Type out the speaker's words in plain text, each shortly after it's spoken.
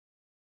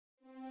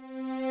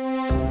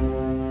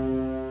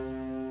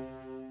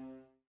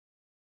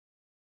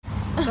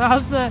So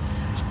how's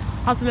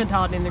the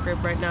mentality in the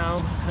group right now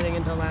heading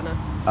into Atlanta?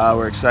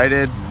 We're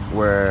excited.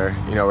 We're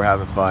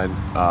having fun.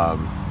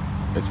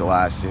 It's the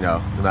last,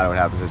 no matter what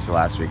happens, it's the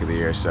last week of the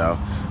year. So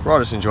we're all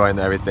just enjoying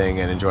everything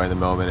and enjoying the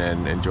moment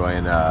and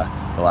enjoying the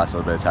last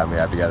little bit of time we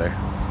have together.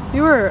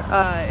 You were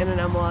in an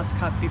MLS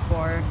Cup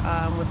before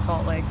with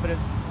Salt Lake, but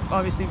it's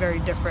obviously very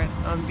different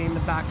being the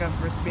backup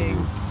versus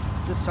being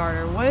the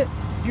starter. What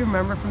do you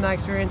remember from that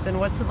experience, and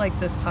what's it like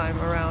this time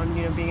around,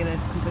 being in a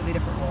completely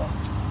different role?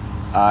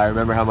 I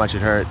remember how much it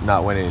hurt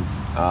not winning.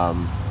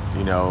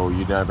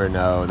 You never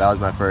know. That was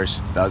my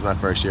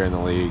first year in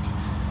the league,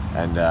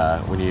 and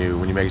when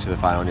you make it to the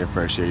final in your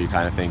first year, you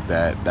kind of think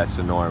that that's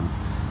the norm.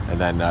 And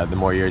then the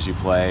more years you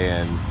play,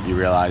 and you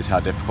realize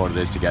how difficult it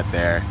is to get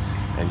there,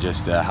 and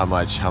just how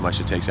much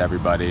it takes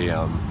everybody,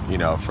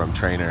 from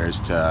trainers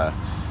to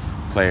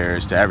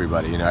players to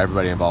everybody,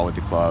 everybody involved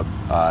with the club.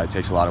 It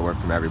takes a lot of work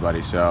from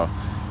everybody. So,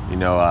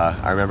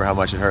 I remember how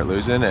much it hurt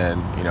losing,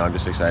 and I'm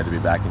just excited to be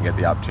back and get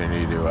the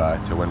opportunity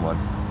to win one.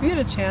 Have you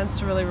had a chance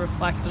to really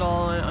reflect at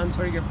all on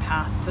sort of your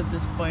path to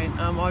this point?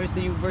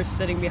 Obviously, you were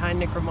sitting behind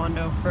Nick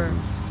Raimondo for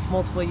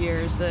multiple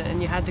years,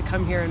 and you had to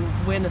come here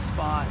and win a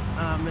spot,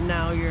 and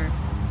now you're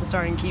the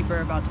starting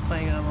keeper about to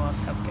play an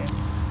MLS Cup game.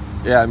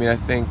 Yeah, I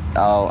think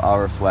I'll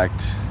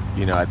reflect,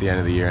 at the end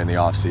of the year in the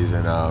off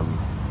season.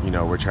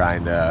 We're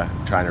trying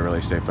to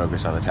really stay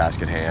focused on the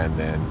task at hand,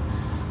 and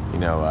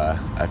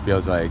it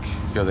feels like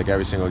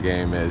every single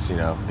game is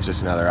it's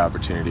just another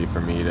opportunity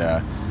for me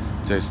to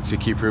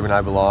keep proving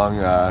I belong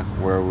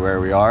where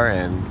we are,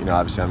 and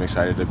obviously I'm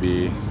excited to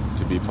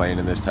be playing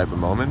in this type of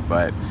moment.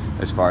 But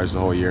as far as the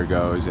whole year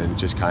goes, and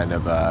just kind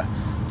of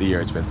the year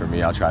it's been for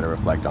me, I'll try to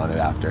reflect on it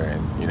after,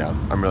 and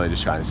I'm really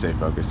just trying to stay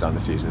focused on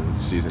the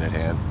season at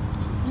hand.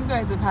 You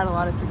guys have had a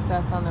lot of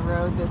success on the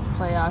road this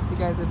playoffs. You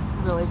guys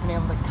have really been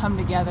able to come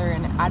together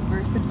in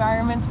adverse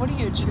environments. What do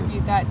you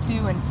attribute that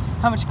to, and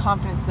how much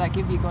confidence does that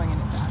give you going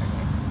into Saturday?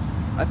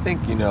 I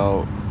think,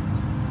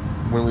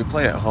 when we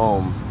play at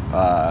home,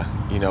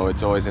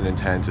 it's always an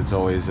intense, it's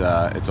always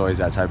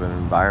that type of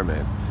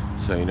environment.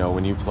 So,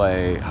 when you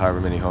play however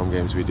many home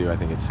games we do, I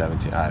think it's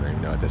 17, I don't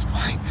even know at this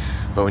point,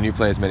 but when you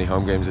play as many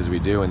home games as we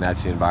do, and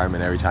that's the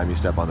environment every time you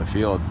step on the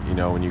field,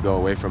 when you go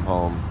away from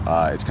home,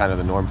 it's kind of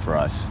the norm for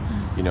us.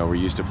 We're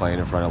used to playing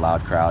in front of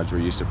loud crowds, we're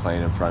used to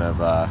playing in front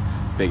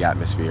of big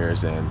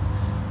atmospheres, and,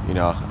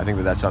 I think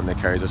that's something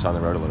that carries us on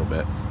the road a little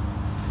bit.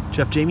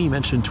 Jeff, Jamie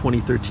mentioned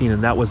 2013,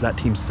 and that was that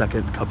team's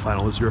second Cup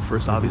final. It was your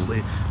first,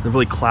 obviously. They're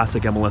really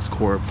classic MLS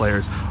core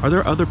players. Are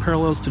there other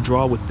parallels to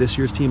draw with this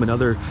year's team,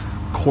 another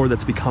core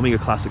that's becoming a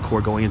classic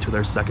core going into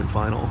their second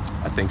final?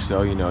 I think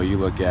so. You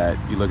look at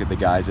the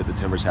guys that the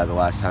Timbers had the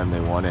last time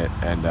they won it,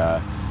 and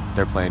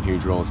they're playing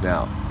huge roles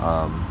now.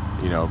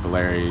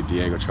 Valeri,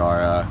 Diego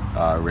Chara,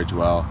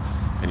 Ridgewell,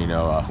 and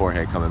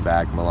Jorge coming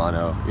back,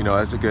 Milano.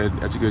 That's a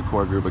good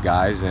core group of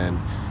guys, and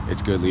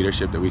it's good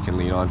leadership that we can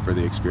lean on for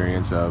the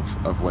experience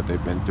of what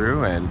they've been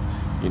through. And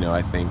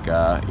I think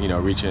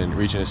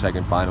reaching a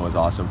second final is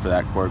awesome for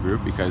that core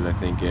group, because I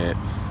think it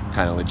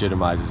kind of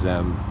legitimizes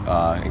them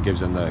and gives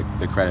them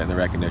the credit and the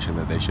recognition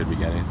that they should be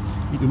getting.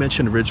 You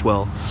mentioned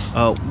Ridgewell.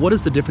 What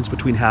is the difference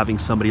between having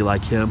somebody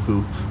like him,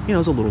 who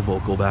is a little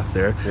vocal back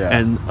there,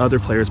 and other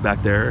players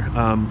back there?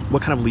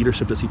 What kind of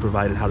leadership does he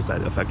provide, and how does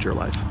that affect your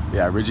life?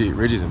 Yeah,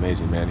 Reggie's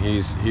amazing, man.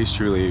 He's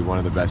truly one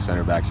of the best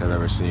center backs I've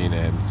ever seen,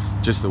 and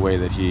just the way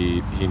that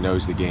he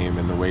knows the game,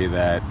 and the way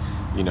that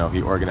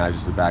he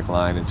organizes the back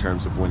line in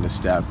terms of when to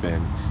step,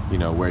 and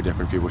where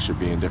different people should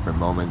be in different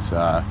moments.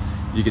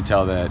 You can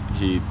tell that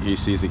he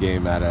sees the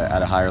game at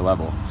a higher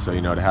level. So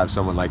to have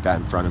someone like that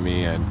in front of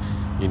me, and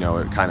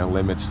it kind of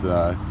limits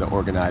the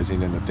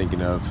organizing and the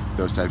thinking of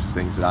those types of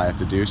things that I have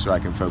to do, so I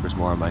can focus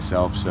more on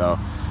myself. So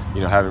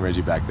having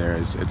Reggie back there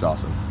it's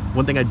awesome.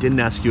 One thing I didn't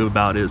ask you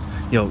about is,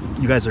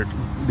 you guys are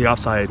the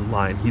offside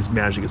line. He's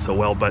managing it so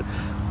well, but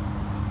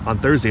on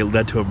Thursday it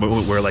led to a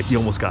moment where you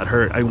almost got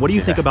hurt. What do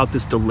you think about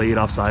this delayed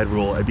offside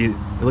rule? It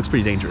looks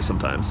pretty dangerous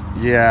sometimes.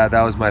 Yeah,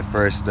 that was my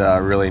first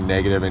really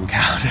negative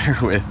encounter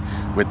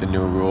with the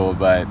new rule,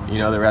 but the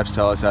refs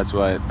tell us that's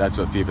what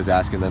FIFA's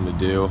asking them to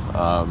do.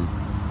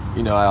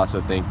 I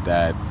also think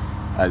that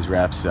as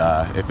refs,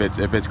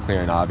 if it's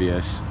clear and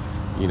obvious,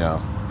 to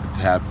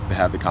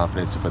have the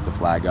confidence to put the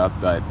flag up.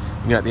 But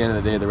at the end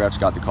of the day, the refs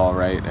got the call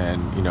right,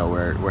 and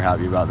we're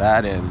happy about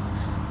that. And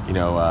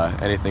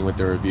anything with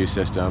the review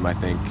system, I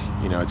think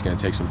it's going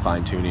to take some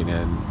fine tuning,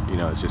 and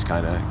it's just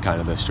kind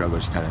of the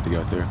struggles you kind of have to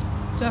go through.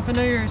 Jeff, I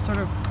know you're sort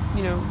of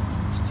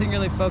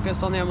singularly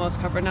focused on the MLS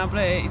Cup right now, but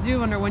I do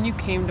wonder, when you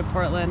came to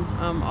Portland,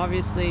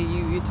 obviously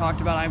you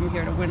talked about, I'm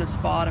here to win a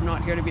spot, I'm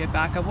not here to be a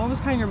backup. What was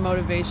kind of your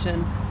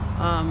motivation?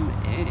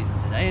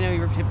 I know you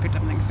were picked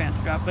up in the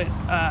expansion draft, but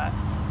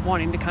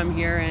wanting to come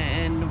here,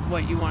 and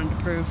what you wanted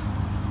to prove?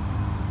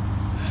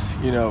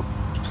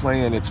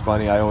 Playing, it's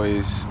funny,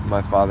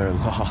 my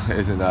father-in-law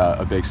isn't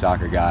a big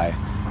soccer guy,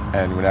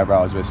 and whenever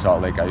I was with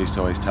Salt Lake, I used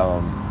to always tell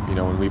him,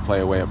 when we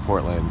play away at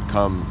Portland,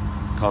 come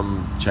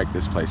check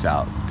this place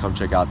out, come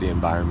check out the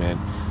environment,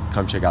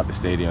 come check out the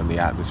stadium, the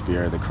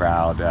atmosphere, the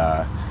crowd,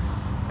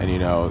 and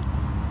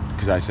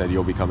because I said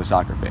you'll become a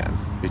soccer fan,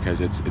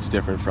 because it's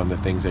different from the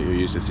things that you're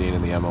used to seeing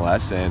in the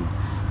MLS. And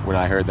when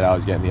I heard that I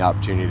was getting the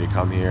opportunity to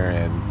come here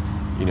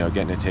and, you know,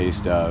 getting a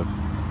taste of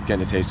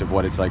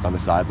what it's like on the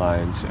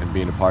sidelines and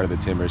being a part of the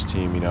Timbers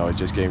team, you know, it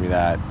just gave me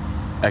that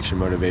extra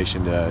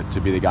motivation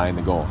to be the guy in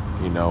the goal.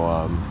 You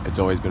know, it's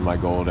always been my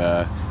goal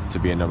to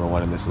be a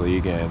 #1 in this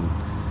league, and,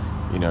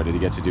 you know, to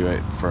get to do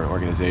it for an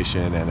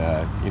organization and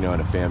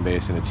and a fan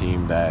base and a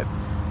team that,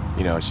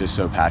 you know, it's just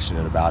so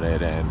passionate about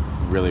it and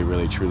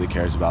really truly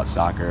cares about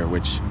soccer,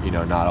 which, you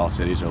know, not all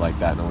cities are like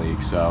that in the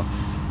league. So,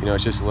 you know,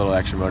 it's just a little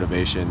extra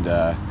motivation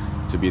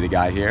to be the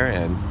guy here,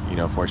 and, you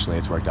know, fortunately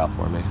it's worked out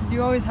for me. Did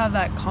you always have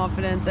that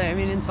confidence? I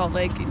mean, in Salt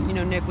Lake, you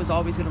know, Nick was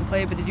always going to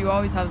play, but did you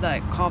always have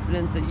that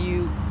confidence that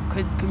you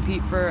could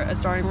compete for a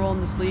starting role in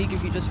this league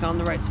if you just found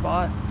the right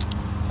spot?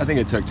 I think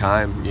it took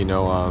time. You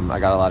know, I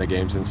got a lot of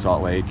games in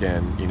Salt Lake,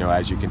 and, you know,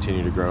 as you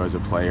continue to grow as a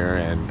player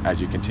and as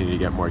you continue to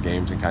get more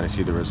games and kind of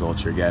see the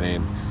results you're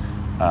getting,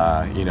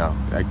 you know,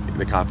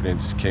 the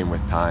confidence came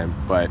with time.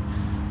 But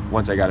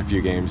once I got a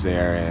few games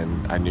there,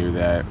 and I knew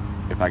that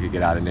if I could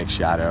get out of Nick's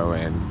shadow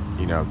and,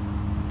 you know,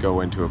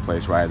 go into a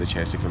place where I had the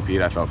chance to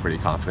compete, I felt pretty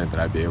confident that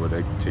I'd be able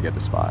to get the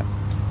spot.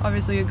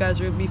 Obviously, you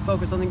guys are going to be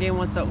focused on the game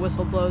once that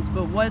whistle blows,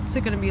 but what's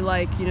it going to be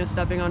like, you know,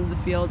 stepping onto the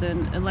field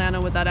in Atlanta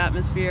with that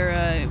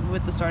atmosphere,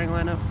 with the starting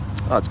lineup?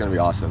 Oh, it's going to be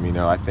awesome. You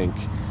know, I think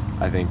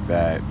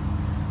that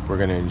we're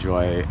going to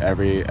enjoy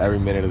every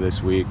minute of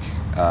this week,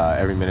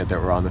 every minute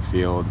that we're on the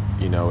field.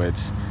 You know,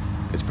 it's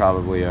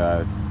probably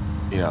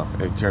you know,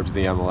 in terms of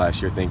the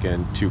MLS, you're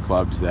thinking two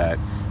clubs that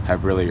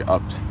have really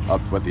upped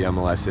what the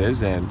MLS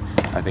is, and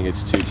I think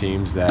it's two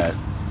teams that,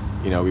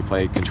 you know, we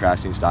play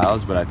contrasting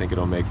styles, but I think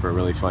it'll make for a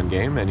really fun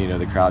game, and, you know,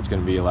 the crowd's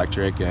going to be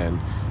electric, and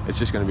it's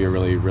just going to be a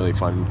really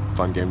fun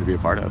game to be a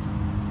part of.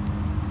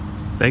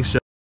 Thanks, Jeff.